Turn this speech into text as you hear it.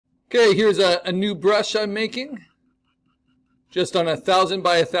Okay, here's a new brush I'm making. Just on 1,000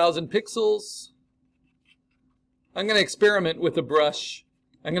 by 1,000 pixels. I'm going to experiment with the brush.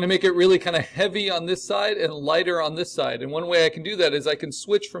 I'm going to make it really kind of heavy on this side and lighter on this side. And one way I can do that is I can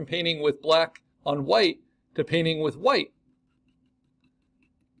switch from painting with black on white to painting with white.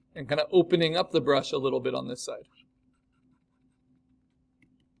 And kind of opening up the brush a little bit on this side.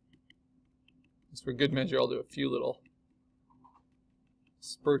 Just for good measure, I'll do a few little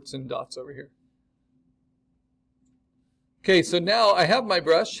spurts and dots over here. Okay, so now I have my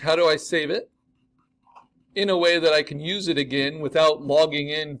brush. How do I save it? In a way that I can use it again without logging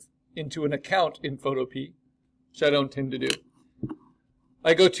into an account in Photopea, which I don't tend to do.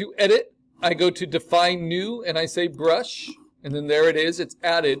 I go to Edit, I go to Define New, and I say Brush, and then there it is, it's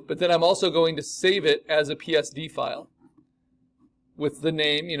added, but then I'm also going to save it as a PSD file with the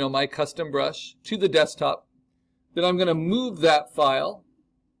name, you know, my custom brush, to the desktop. Then I'm going to move that file.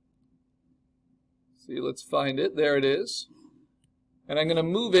 See, let's find it. There it is. And I'm going to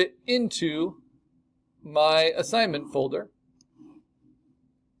move it into my assignment folder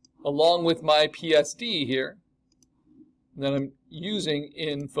along with my PSD here that I'm using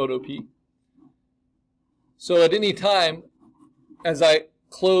in Photopea. So at any time, as I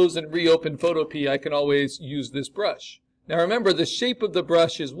close and reopen Photopea, I can always use this brush. Now remember, the shape of the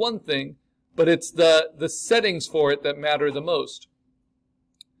brush is one thing, but it's the settings for it that matter the most.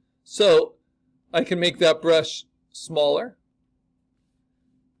 So I can make that brush smaller,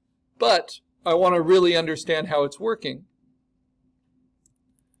 but I want to really understand how it's working.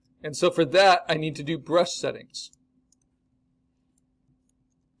 And so for that, I need to do brush settings.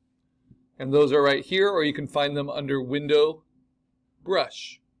 And those are right here, or you can find them under Window,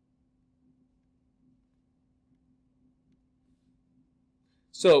 Brush.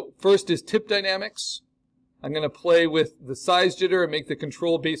 So first is tip dynamics. I'm going to play with the size jitter and make the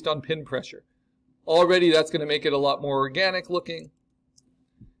control based on pin pressure. Already that's going to make it a lot more organic looking.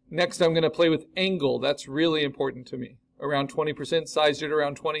 Next, I'm going to play with angle. That's really important to me. Around 20%, size jitter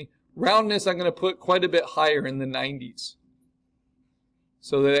around 20. Roundness, I'm going to put quite a bit higher in the 90s.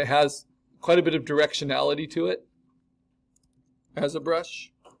 So that it has quite a bit of directionality to it as a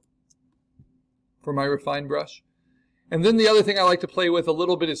brush for my refined brush. And then the other thing I like to play with a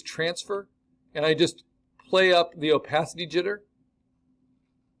little bit is transfer. And I just play up the opacity jitter.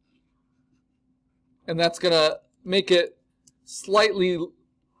 And that's going to make it slightly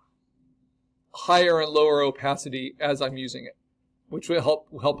higher and lower opacity as I'm using it, which will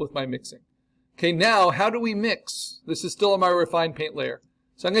help with my mixing. Okay, now how do we mix? This is still on my refined paint layer.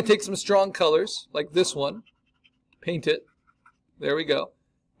 So I'm going to take some strong colors, like this one, paint it, there we go,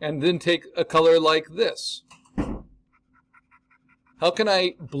 and then take a color like this. How can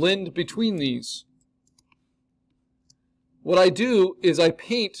I blend between these? What I do is I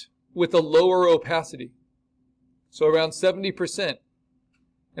paint with a lower opacity, so around 70%.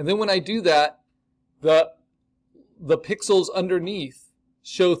 And then when I do that, the pixels underneath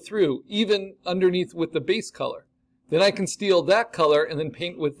show through, even underneath with the base color. Then I can steal that color and then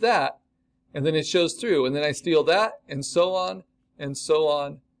paint with that, and then it shows through. And then I steal that, and so on,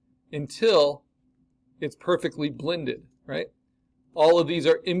 until it's perfectly blended, right? All of these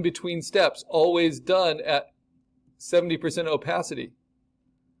are in-between steps, always done at 70% opacity.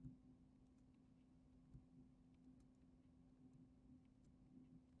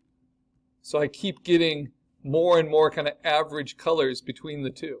 So I keep getting more and more kind of average colors between the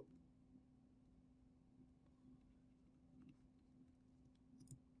two.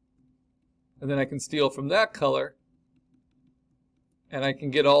 And then I can steal from that color, and I can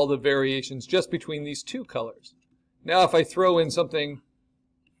get all the variations just between these two colors. Now if I throw in something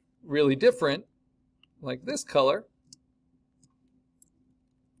really different, like this color,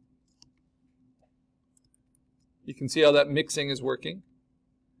 you can see how that mixing is working.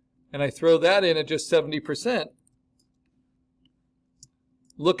 And I throw that in at just 70%.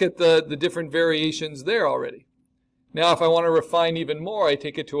 Look at the different variations there already. Now if I want to refine even more, I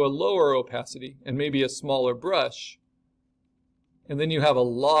take it to a lower opacity and maybe a smaller brush. And then you have a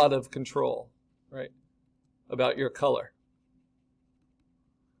lot of control, right, about your color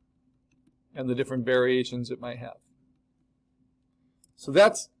and the different variations it might have. So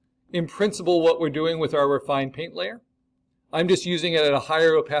that's in principle what we're doing with our refined paint layer. I'm just using it at a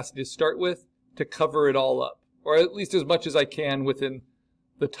higher opacity to start with to cover it all up, or at least as much as I can within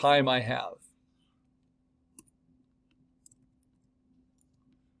the time I have.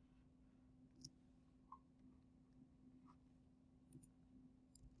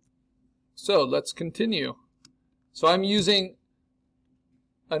 So let's continue. So I'm using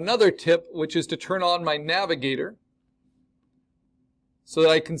another tip, which is to turn on my navigator. so that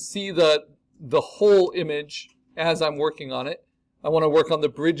I can see the whole image as I'm working on it. I want to work on the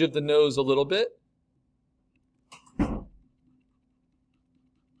bridge of the nose a little bit.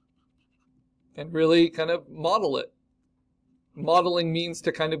 And really kind of model it. Modeling means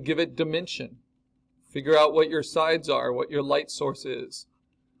to kind of give it dimension. Figure out what your sides are, what your light source is,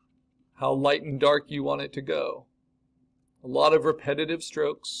 how light and dark you want it to go. A lot of repetitive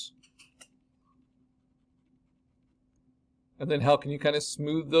strokes. And then how can you kind of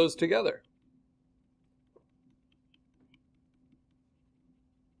smooth those together?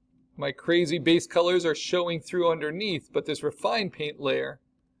 My crazy base colors are showing through underneath, but this refined paint layer,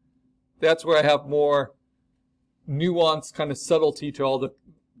 that's where I have more nuance, kind of subtlety to all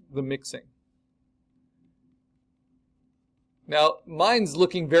the mixing. Now, mine's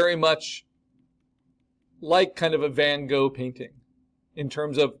looking very much like kind of a Van Gogh painting in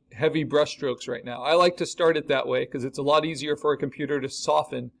terms of heavy brush strokes right now. I like to start it that way because it's a lot easier for a computer to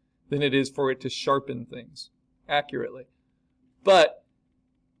soften than it is for it to sharpen things accurately. But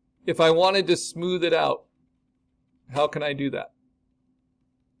if I wanted to smooth it out, how can I do that?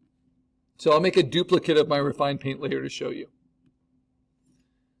 So I'll make a duplicate of my refined paint layer to show you.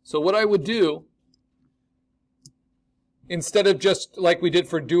 So what I would do, instead of just like we did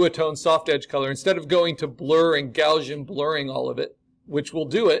for duotone soft edge color, instead of going to blur and Gaussian blurring all of it, which will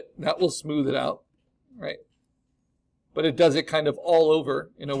do it, that will smooth it out, right? But it does it kind of all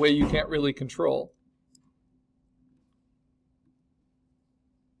over in a way you can't really control.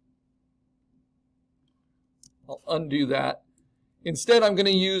 I'll undo that. Instead, I'm going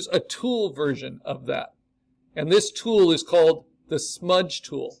to use a tool version of that. And this tool is called the smudge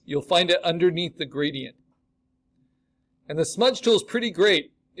tool. You'll find it underneath the gradient. And the smudge tool is pretty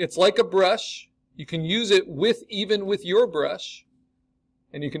great. It's like a brush. You can use it even with your brush.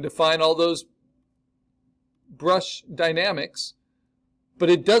 And you can define all those brush dynamics. But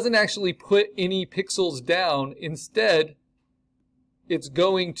it doesn't actually put any pixels down. Instead, it's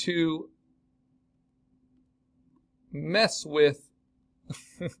going to mess with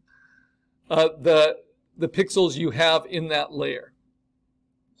the pixels you have in that layer.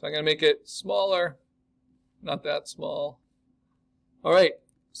 So I'm going to make it smaller, not that small. All right,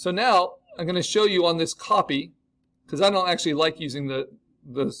 so now I'm going to show you on this copy, because I don't actually like using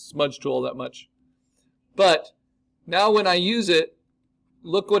the smudge tool that much. But now when I use it,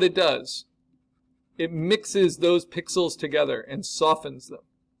 look what it does. It mixes those pixels together and softens them.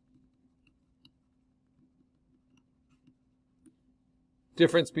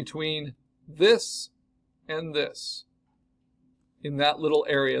 Difference between this and this in that little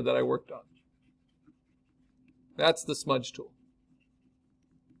area that I worked on. That's the smudge tool.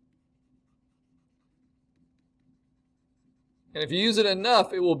 And if you use it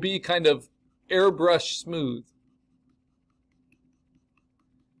enough, it will be kind of airbrush smooth.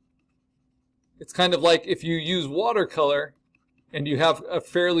 It's kind of like if you use watercolor and you have a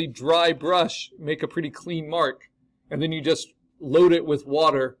fairly dry brush, make a pretty clean mark, and then you just load it with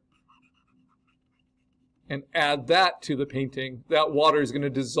water and add that to the painting. That water is going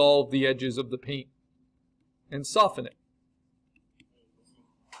to dissolve the edges of the paint and soften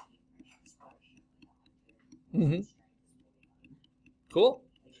it. Cool.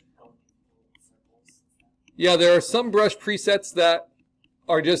 Yeah, there are some brush presets that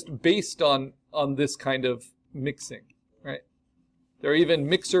are just based on this kind of mixing, right? There are even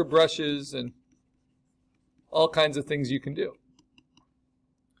mixer brushes and all kinds of things you can do.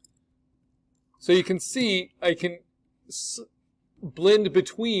 So you can see I can blend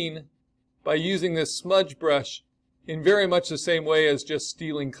between by using this smudge brush in very much the same way as just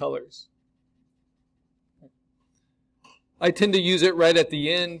stealing colors. I tend to use it right at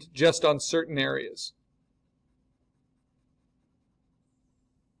the end, just on certain areas.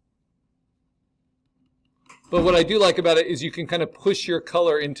 But what I do like about it is you can kind of push your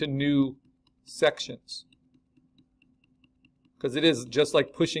color into new sections. Because it is just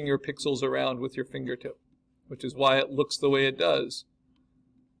like pushing your pixels around with your fingertip, which is why it looks the way it does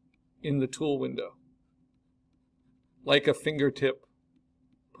in the tool window. Like a fingertip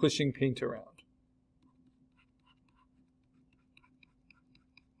pushing paint around.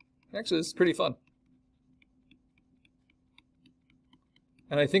 Actually, this is pretty fun.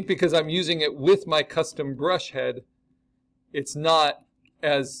 And I think because I'm using it with my custom brush head, it's not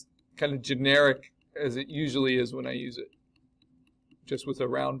as kind of generic as it usually is when I use it, just with a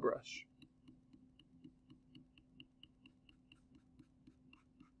round brush.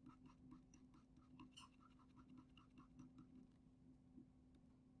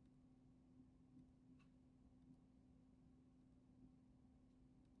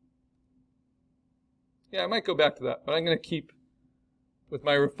 Yeah, I might go back to that, but I'm going to keep with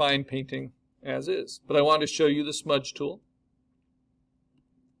my refined painting as is. But I wanted to show you the smudge tool.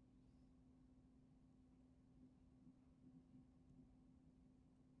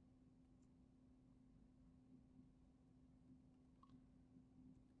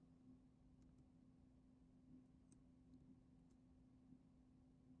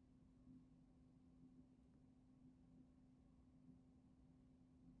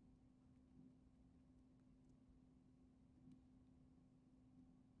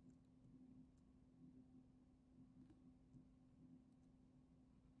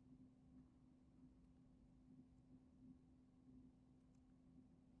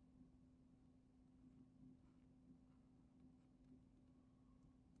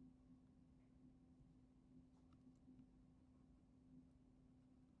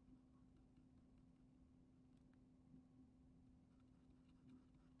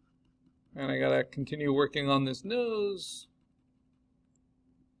 And I gotta continue working on this nose.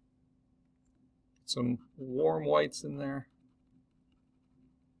 Some warm whites in there.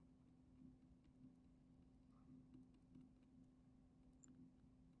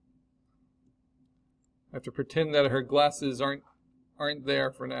 I have to pretend that her glasses aren't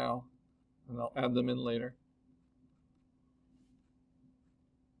there for now, and I'll add them in later.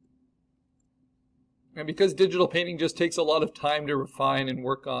 And because digital painting just takes a lot of time to refine and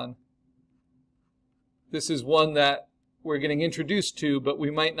work on, this is one that we're getting introduced to, but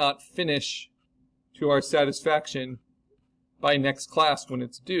we might not finish to our satisfaction by next class when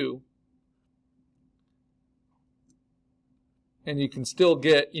it's due. And you can still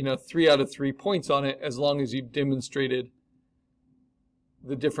get, 3 out of 3 points on it as long as you've demonstrated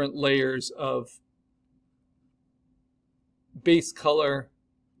the different layers of base color,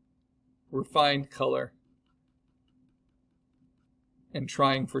 refined color, and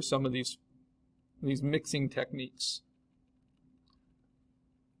trying for some of these mixing techniques,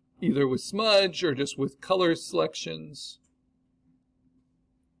 either with smudge or just with color selections.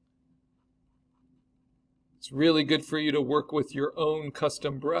 It's really good for you to work with your own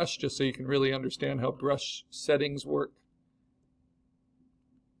custom brush, just so you can really understand how brush settings work.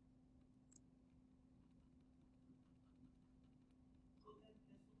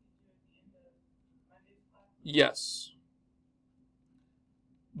 Yes.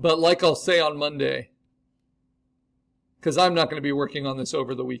 But like I'll say on Monday, because I'm not going to be working on this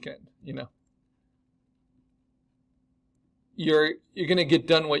over the weekend, You're going to get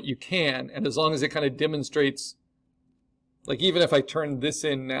done what you can, and as long as it kind of demonstrates, like even if I turned this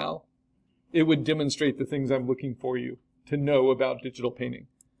in now, it would demonstrate the things I'm looking for you to know about digital painting.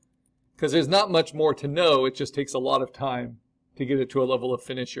 Because there's not much more to know, it just takes a lot of time to get it to a level of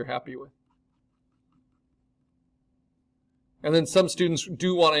finish you're happy with. And then some students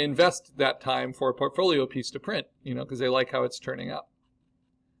do want to invest that time for a portfolio piece to print, because they like how it's turning out.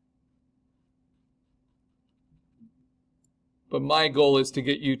 But my goal is to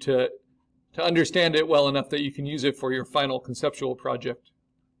get you to understand it well enough that you can use it for your final conceptual project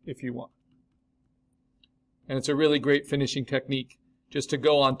if you want. And it's a really great finishing technique just to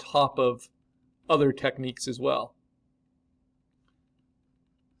go on top of other techniques as well.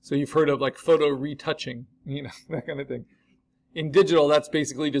 So you've heard of like photo retouching, that kind of thing. In digital, that's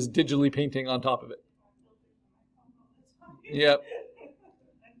basically just digitally painting on top of it. Yep.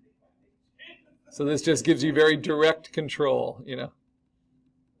 So this just gives you very direct control,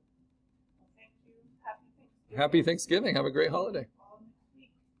 Happy Thanksgiving. Have a great holiday.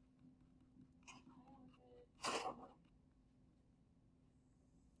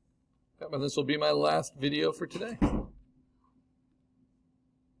 Yep, and this will be my last video for today.